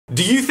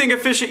Do you think a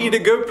fish should eat a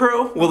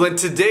GoPro? Well, in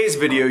today's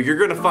video, you're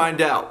gonna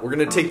find out. We're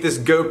gonna take this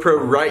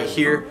GoPro right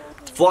here,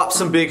 flop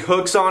some big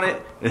hooks on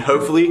it, and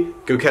hopefully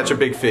go catch a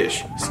big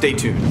fish. Stay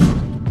tuned.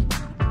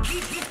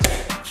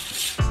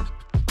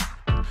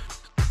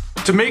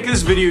 To make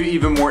this video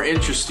even more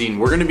interesting,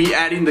 we're gonna be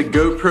adding the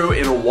GoPro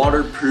in a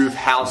waterproof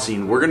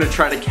housing. We're gonna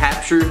try to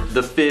capture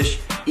the fish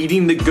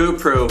eating the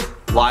GoPro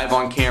live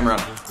on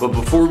camera. But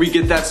before we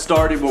get that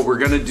started, what we're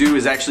gonna do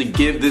is actually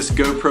give this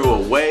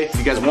GoPro away. If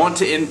you guys want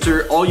to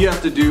enter, all you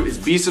have to do is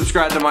be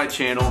subscribed to my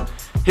channel,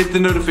 hit the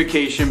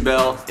notification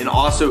bell, and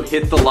also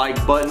hit the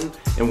like button.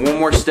 And one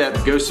more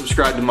step, go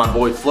subscribe to my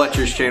boy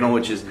Fletcher's channel,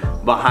 which is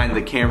behind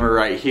the camera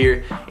right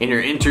here. And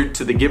you're entered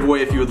to the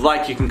giveaway. If you would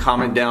like, you can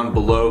comment down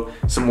below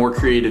some more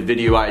creative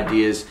video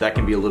ideas. That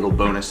can be a little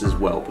bonus as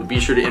well. But be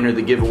sure to enter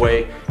the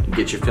giveaway and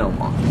get your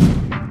film on.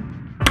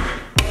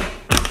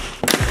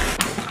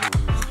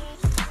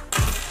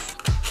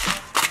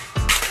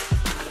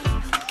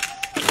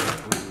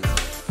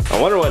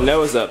 I wonder what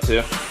Noah's up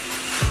to.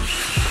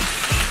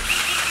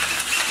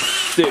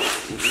 Dude,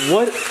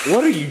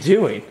 what are you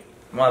doing?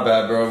 My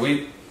bad, bro.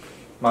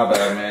 My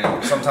bad,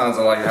 man. Sometimes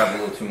I like to have a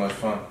little too much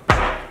fun.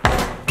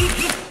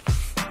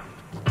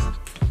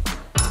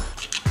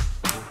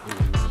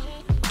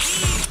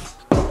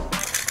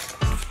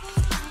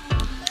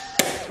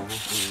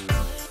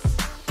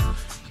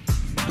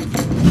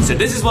 So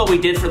this is what we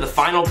did for the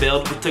final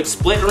build. We took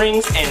split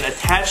rings and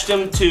attached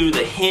them to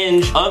the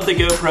hinge of the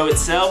GoPro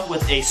itself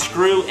with a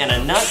screw and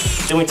a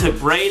nut. Then we took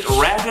braid,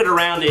 wrapped it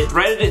around it,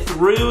 threaded it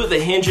through the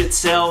hinge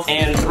itself,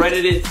 and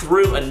threaded it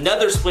through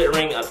another split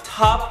ring up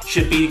top.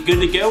 Should be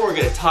good to go. We're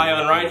gonna tie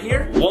on right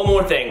here. One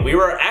more thing, we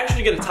were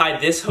actually gonna tie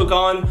this hook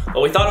on,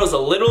 but we thought it was a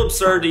little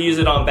absurd to use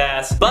it on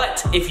bass.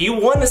 But if you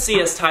want to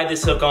see us tie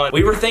this hook on,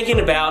 we were thinking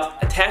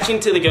about attaching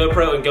to the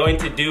GoPro and going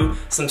to do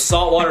some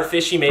saltwater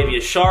fishing, maybe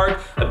a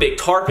shark, a big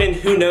tarpon,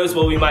 who knows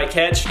what we might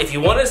catch. If you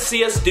want to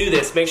see us do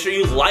this, make sure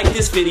you like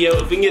this video.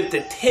 If we can get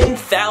to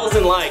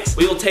 10,000 likes,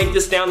 we will take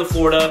this down to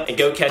Florida and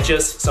go catch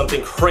us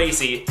something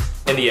crazy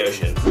in the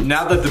ocean.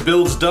 Now that the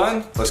build's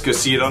done, let's go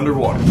see it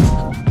underwater.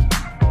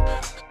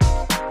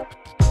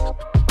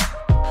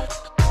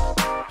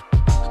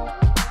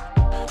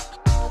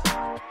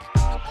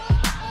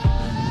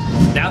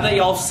 Now that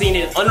y'all have seen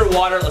it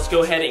underwater, let's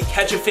go ahead and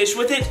catch a fish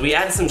with it. We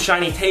added some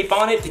shiny tape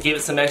on it to give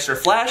it some extra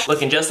flash,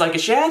 looking just like a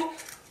shad.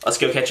 Let's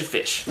go catch a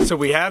fish. So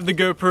we have the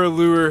GoPro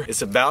lure.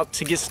 It's about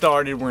to get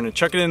started. We're gonna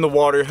chuck it in the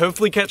water,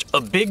 hopefully catch a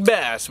big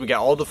bass. We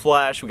got all the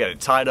flash, we got it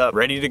tied up,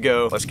 ready to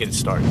go. Let's get it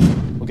started.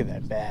 Look at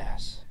that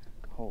bass.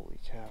 Holy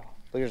cow.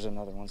 Look, there's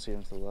another one. See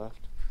him to the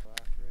left?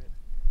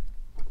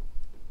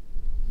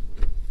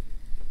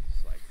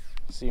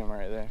 See him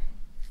right there.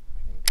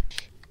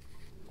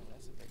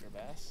 That's a bigger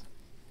bass.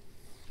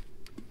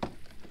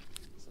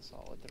 It's a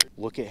solid 3.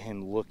 Look at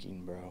him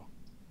looking, bro.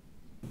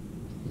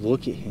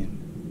 Look at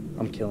him.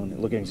 I'm killing it.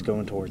 Look at him, he's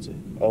going towards it.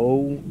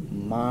 Oh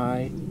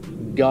my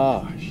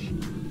gosh.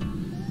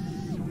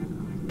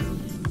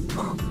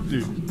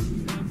 Dude.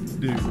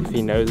 If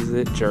he noses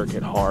it, jerk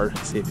it hard.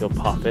 See if he'll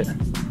pop it.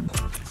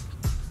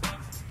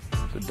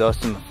 The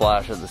dust and the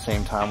flash at the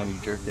same time when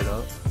you jerked it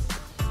up.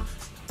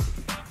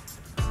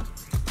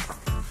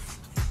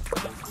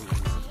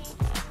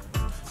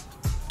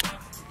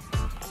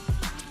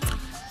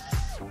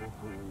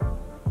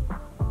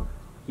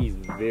 He's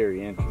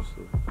very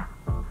interested.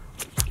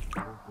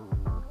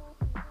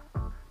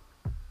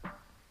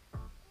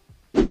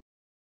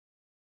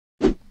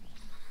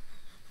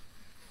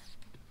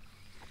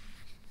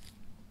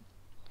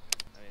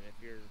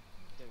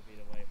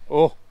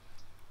 Oh,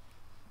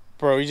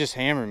 bro, he just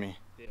hammered me.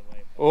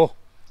 Oh,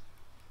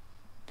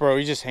 bro,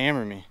 he just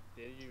hammered me.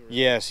 Did you really?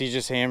 Yes, he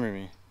just hammered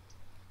me.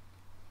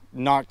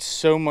 Knocked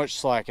so much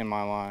slack in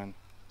my line.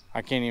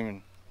 I can't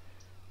even.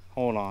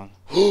 Hold on.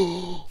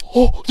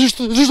 Oh,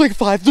 there's like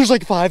 5. There's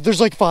like 5. There's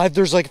like 5.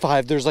 There's like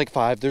 5. There's like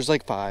 5. There's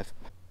like 5.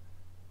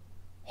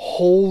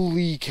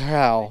 Holy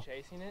cow! Are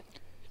they chasing it?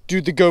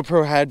 Dude, the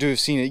GoPro had to have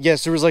seen it.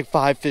 Yes, there was like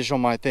 5 fish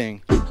on my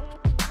thing.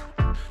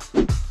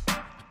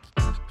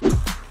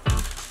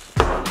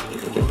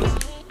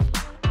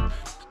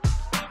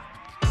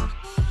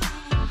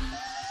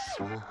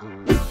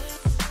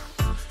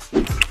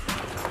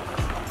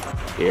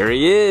 Here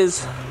he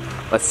is.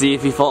 Let's see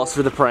if he falls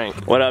for the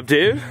prank. What up,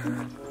 dude?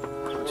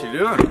 What you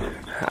doing?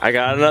 I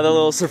got another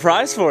little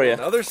surprise for you.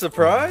 Another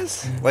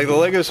surprise? Like the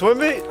Lego swim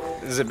bait?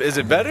 Is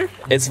it better?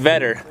 It's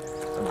better.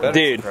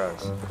 Dude,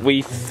 surprise.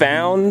 We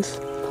found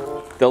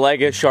the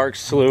Lego shark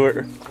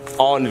lure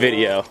on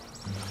video.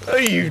 Oh,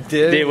 you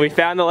did? Dude, we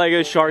found the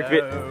Lego shark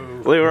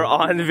lure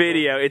on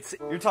video.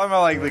 You're talking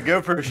about like the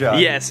GoPro shot?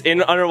 Yes,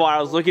 in underwater.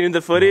 I was looking at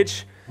the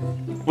footage.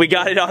 We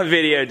got it on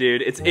video,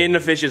 dude. It's in the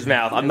fish's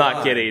mouth. I'm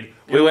not kidding.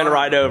 We went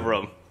right over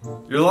him.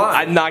 You're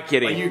lying. I'm not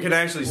kidding. Like you can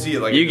actually see it.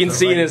 Like you can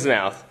see in his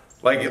mouth.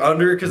 Like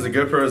under, because the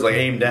GoPro is like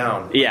aimed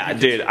down. Yeah,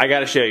 dude, I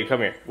gotta show you.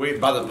 Come here.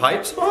 Wait, by the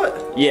pipe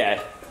spot?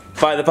 Yeah,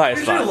 by the pipe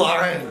spot. You're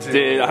lying to me.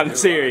 Dude, I'm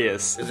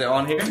serious. Is it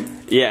on here?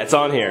 Yeah, it's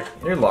on here.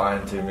 You're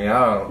lying to me.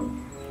 I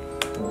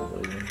don't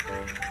believe you.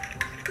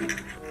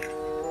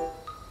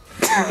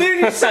 Dude,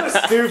 you're so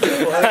stupid,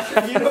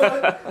 Fletch. You know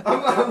what?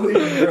 I'm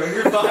leaving, bro.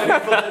 You're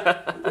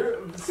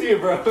fine. See you,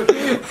 bro.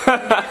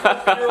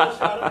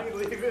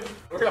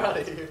 We're out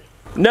of here.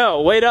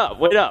 No, wait up,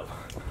 wait up.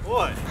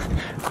 What?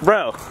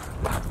 Bro,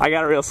 I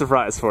got a real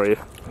surprise for you.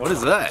 What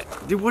is that?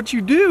 Dude, what'd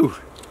you do?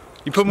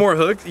 You put more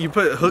hooks? You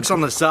put hooks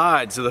on the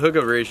side, so the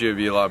hookup ratio would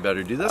be a lot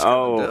better. Dude, that's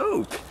kind of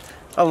dope.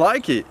 I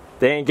like it.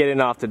 They ain't getting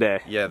off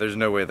today. Yeah, there's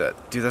no way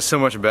that. Dude, that's so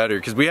much better,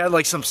 because we had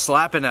like some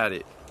slapping at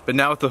it. But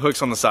now with the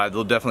hooks on the side,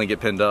 they'll definitely get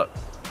pinned up.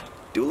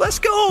 Dude, let's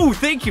go!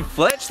 Thank you,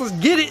 Fletch. Let's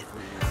get it.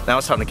 Now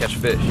it's time to catch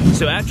fish.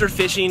 So after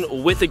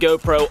fishing with the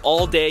GoPro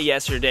all day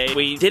yesterday,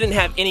 we didn't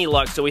have any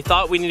luck, so we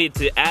thought we needed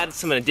to add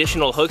some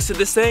additional hooks to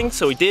this thing.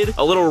 So we did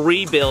a little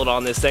rebuild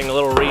on this thing, a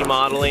little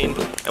remodeling,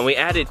 and we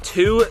added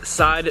 2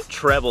 side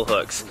treble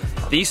hooks.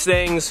 These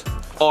things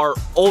are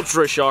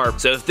ultra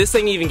sharp, so if this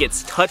thing even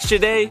gets touched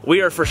today,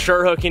 we are for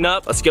sure hooking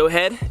up. Let's go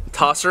ahead,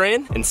 toss her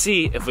in, and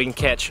see if we can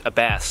catch a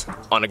bass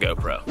on a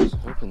GoPro. I was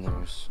hoping there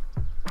was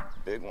a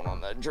big one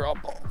on that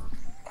drop ball.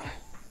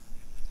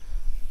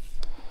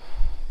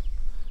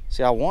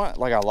 See, I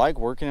like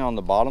working on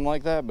the bottom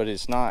like that, but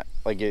it's not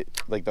like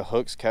the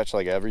hooks catch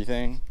like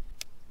everything.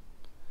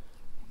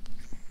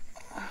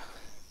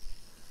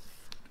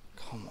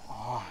 Come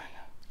on.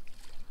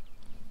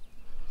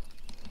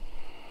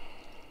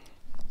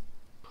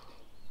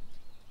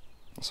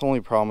 That's the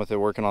only problem with it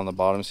working on the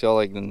bottom. See how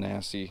like the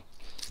nasty,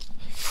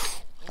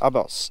 I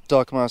about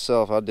stuck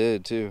myself. I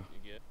did too.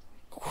 You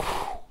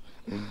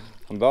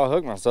I'm about to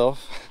hook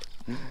myself.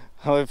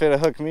 If it'll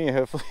hook me,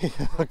 hopefully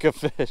it'll hook a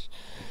fish.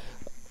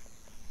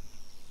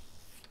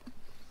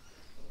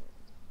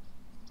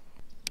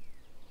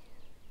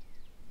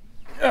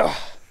 Ugh.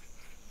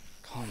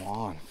 Come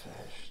on,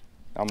 fish.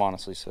 I'm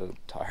honestly so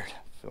tired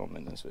of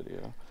filming this video.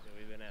 Yeah,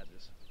 we've been at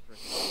this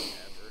freaking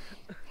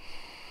ever.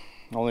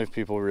 Only if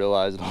people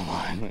realize it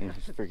online.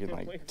 It's freaking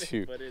like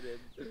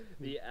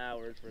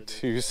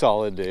two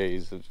solid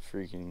days of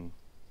freaking.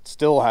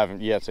 Still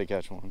haven't yet to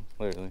catch one,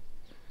 literally.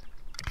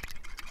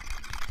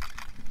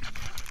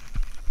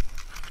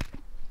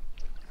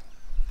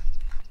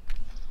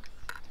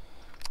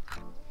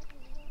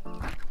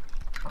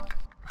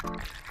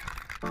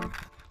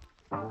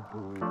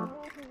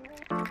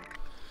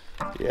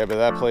 Yeah, but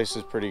that place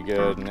is pretty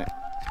good. And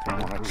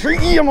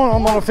I'm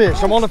on a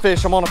fish, I'm on a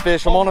fish, I'm on a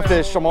fish, I'm on a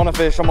fish, I'm on a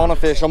fish, I'm on a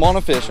fish, I'm on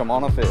a fish, I'm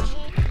on a fish.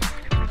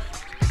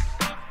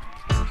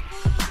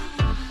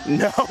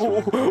 No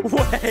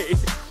way.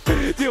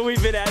 Dude,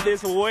 we've been at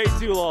this way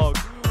too long.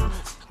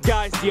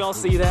 Guys, do y'all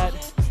see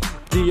that?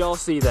 Do y'all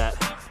see that?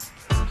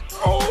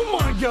 Oh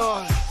my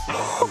God.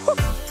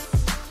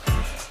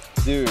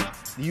 Dude,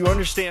 you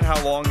understand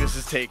how long this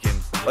is taking?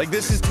 Like,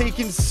 this is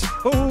taking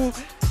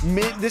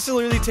this is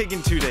literally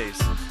taking 2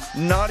 days.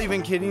 Not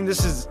even kidding,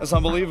 that's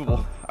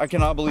unbelievable. I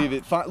cannot believe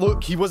it.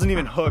 Look, he wasn't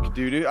even hooked,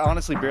 dude. I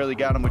honestly barely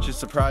got him, which is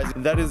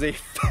surprising. That is a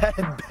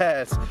fat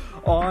bass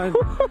on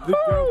the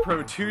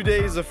GoPro. 2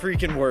 days of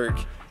freaking work.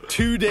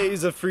 2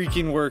 days of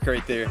freaking work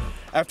right there.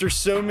 After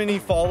so many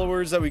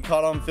followers that we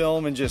caught on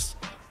film and just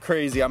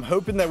crazy. I'm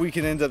hoping that we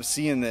can end up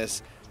seeing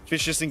this.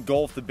 Fish just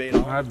engulf the bait.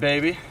 All right,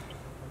 baby.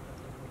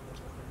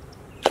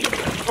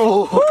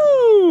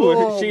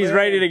 Oh, she's man.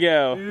 Ready to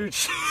go. Dude,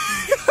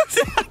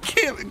 I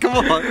can't,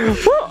 come on.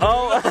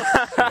 Oh.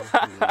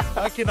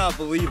 I cannot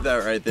believe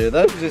that right there.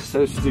 That was just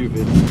so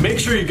stupid. Make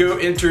sure you go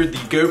enter the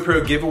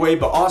GoPro giveaway,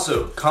 but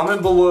also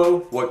comment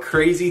below what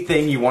crazy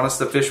thing you want us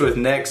to fish with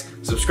next.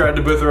 Subscribe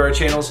to both of our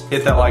channels.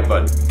 Hit that like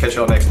button. Catch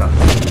y'all next time.